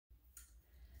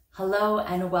Hello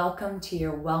and welcome to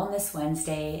your Wellness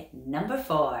Wednesday number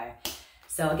 4.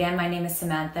 So again, my name is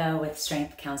Samantha with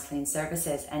Strength Counseling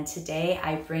Services, and today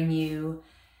I bring you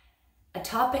a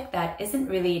topic that isn't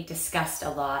really discussed a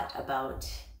lot about,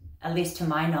 at least to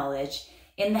my knowledge,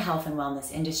 in the health and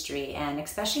wellness industry, and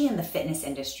especially in the fitness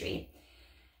industry.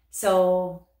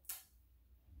 So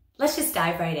let's just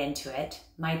dive right into it.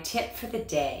 My tip for the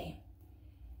day: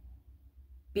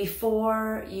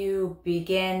 before you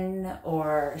begin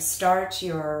or start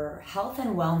your health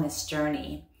and wellness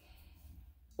journey,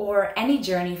 or any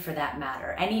journey for that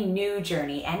matter, any new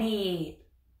journey, any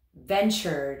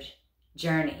ventured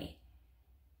journey,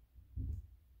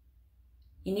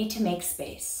 you need to make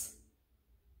space.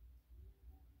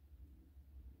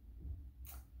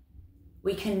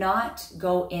 We cannot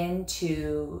go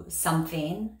into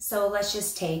something, so let's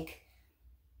just take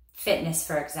fitness,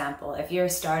 for example. If you're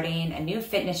starting a new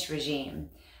fitness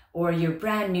regime, or you're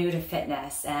brand new to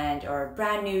fitness or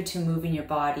brand new to moving your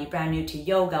body, brand new to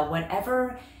yoga,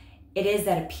 whatever it is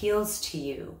that appeals to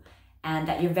you and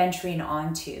that you're venturing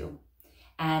onto.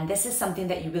 And this is something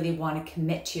that you really want to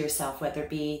commit to yourself, whether it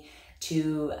be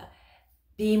to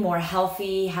be more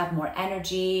healthy, have more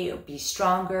energy, be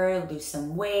stronger, lose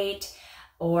some weight,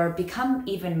 or become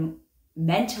even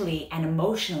mentally and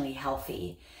emotionally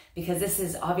healthy. Because this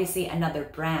is obviously another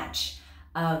branch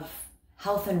of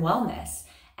health and wellness.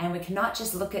 And we cannot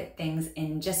just look at things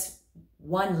in just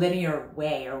one linear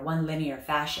way or one linear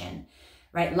fashion,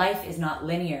 right? Life is not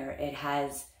linear.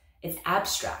 It's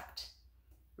abstract,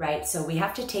 right? So we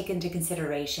have to take into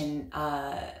consideration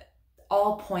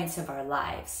all points of our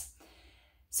lives.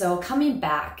 So coming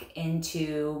back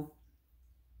into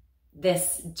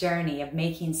this journey of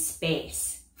making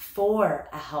space for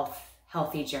a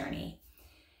healthy journey.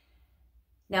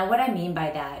 Now, what I mean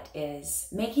by that is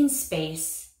making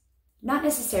space, not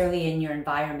necessarily in your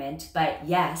environment, but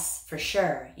yes, for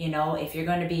sure. You know, if you're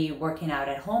going to be working out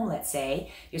at home, let's say,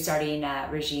 you're starting a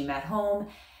regime at home,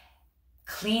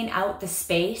 clean out the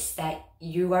space that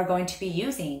you are going to be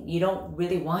using. You don't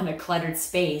really want a cluttered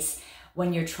space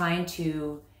when you're trying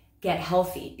to get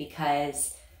healthy,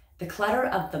 because the clutter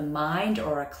of the mind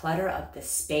or a clutter of the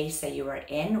space that you are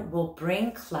in will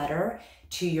bring clutter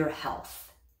to your health.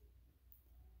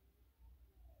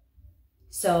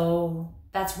 So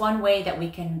that's one way that we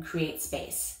can create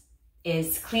space,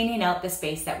 is cleaning out the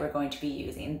space that we're going to be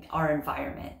using, our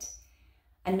environment.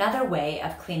 Another way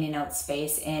of cleaning out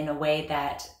space in a way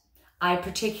that I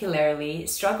particularly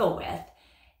struggle with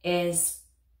is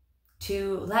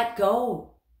to let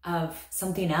go of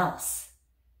something else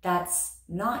that's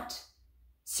not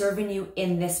serving you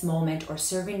in this moment or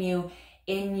serving you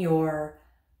in your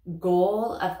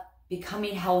goal of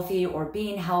becoming healthy or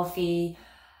being healthy.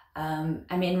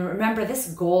 Remember, this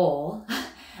goal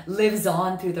lives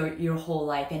on through your whole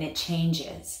life, and it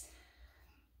changes.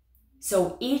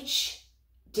 So each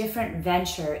different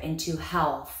venture into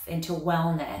health, into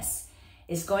wellness,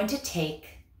 is going to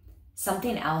take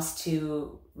something else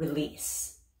to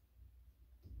release.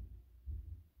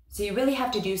 So you really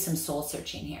have to do some soul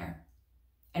searching here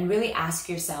and really ask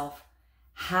yourself,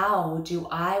 how do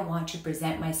I want to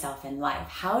present myself in life?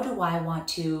 How do I want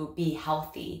to be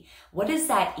healthy? What does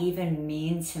that even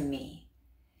mean to me?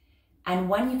 And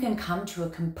when you can come to a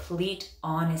complete,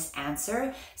 honest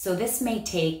answer, so this may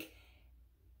take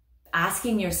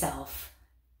asking yourself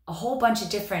a whole bunch of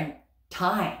different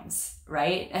times,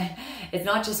 right? It's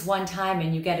not just one time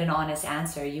and you get an honest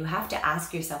answer. You have to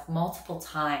ask yourself multiple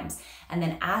times and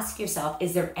then ask yourself,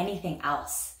 is there anything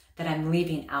else that I'm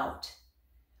leaving out,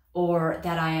 or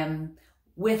that I am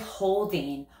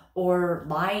withholding or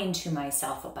lying to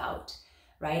myself about,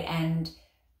 right? And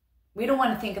we don't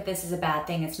want to think of this as a bad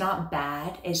thing. It's not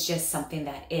bad. It's just something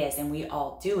that is, and we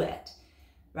all do it,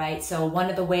 right? So one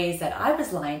of the ways that I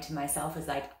was lying to myself is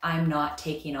like, I'm not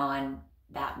taking on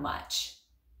that much.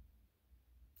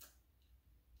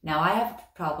 Now I have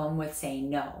a problem with saying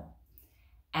no.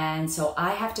 And so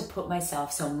I have to put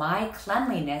myself, so my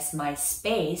cleanliness, my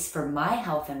space for my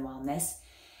health and wellness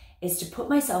is to put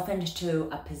myself into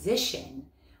a position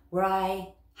where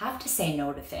I have to say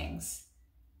no to things,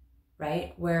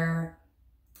 right? Where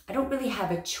I don't really have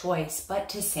a choice but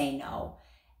to say no.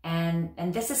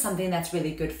 And this is something that's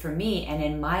really good for me and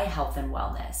in my health and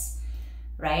wellness,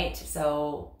 right?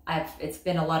 So it's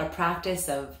been a lot of practice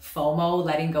of FOMO,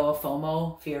 letting go of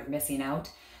FOMO, fear of missing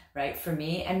out, right? For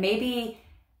me. And maybe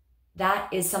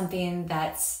that is something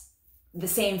that's the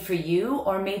same for you,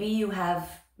 or maybe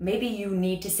you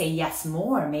need to say yes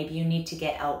more. Maybe you need to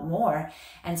get out more.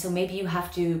 And so maybe you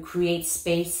have to create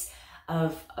space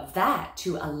of that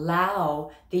to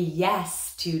allow the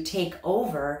yes to take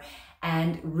over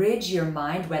and rid your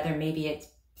mind, whether maybe it's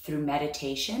through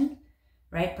meditation,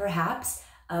 right? Perhaps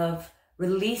of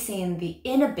releasing the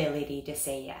inability to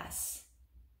say yes.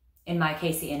 In my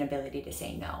case, the inability to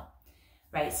say no,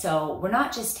 right? So we're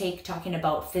not just talking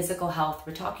about physical health,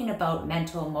 we're talking about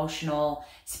mental, emotional,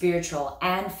 spiritual,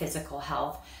 and physical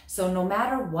health. So no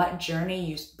matter what journey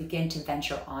you begin to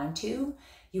venture onto,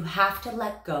 you have to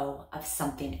let go of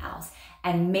something else.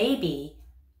 And maybe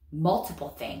multiple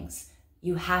things.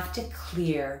 You have to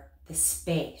clear the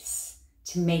space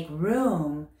to make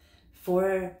room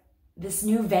for this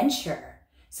new venture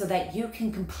so that you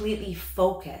can completely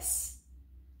focus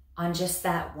on just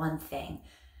that one thing.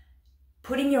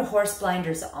 Putting your horse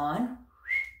blinders on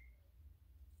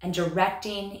and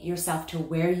directing yourself to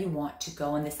where you want to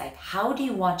go in this life. How do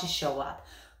you want to show up?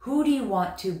 Who do you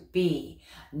want to be?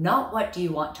 Not what do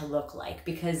you want to look like,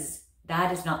 because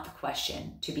that is not the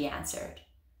question to be answered.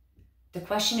 The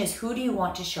question is, who do you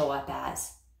want to show up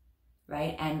as,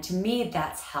 right? And to me,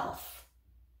 that's health.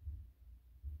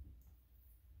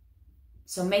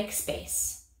 So make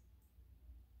space.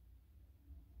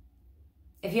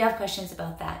 If you have questions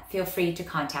about that, feel free to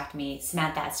contact me,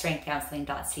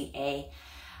 Samantha@strengthcounselling.ca.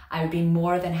 I would be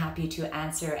more than happy to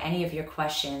answer any of your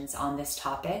questions on this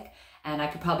topic. And I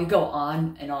could probably go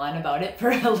on and on about it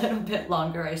for a little bit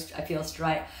longer. I feel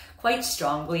quite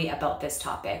strongly about this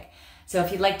topic. So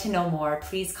if you'd like to know more,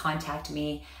 please contact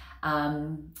me.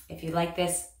 If you like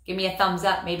this, give me a thumbs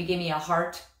up, maybe give me a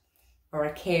heart or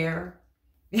a care,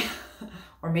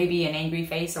 or maybe an angry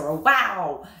face or a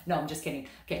wow. No, I'm just kidding.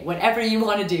 Okay, whatever you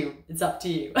want to do, it's up to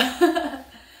you.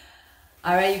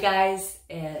 All right, you guys,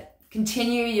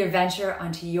 continue your venture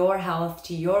onto your health,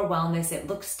 to your wellness. It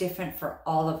looks different for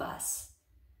all of us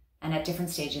and at different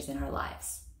stages in our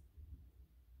lives.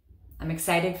 I'm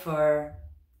excited for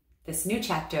this new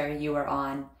chapter you are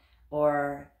on,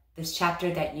 or this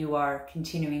chapter that you are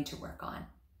continuing to work on.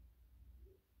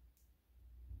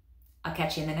 I'll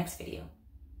catch you in the next video.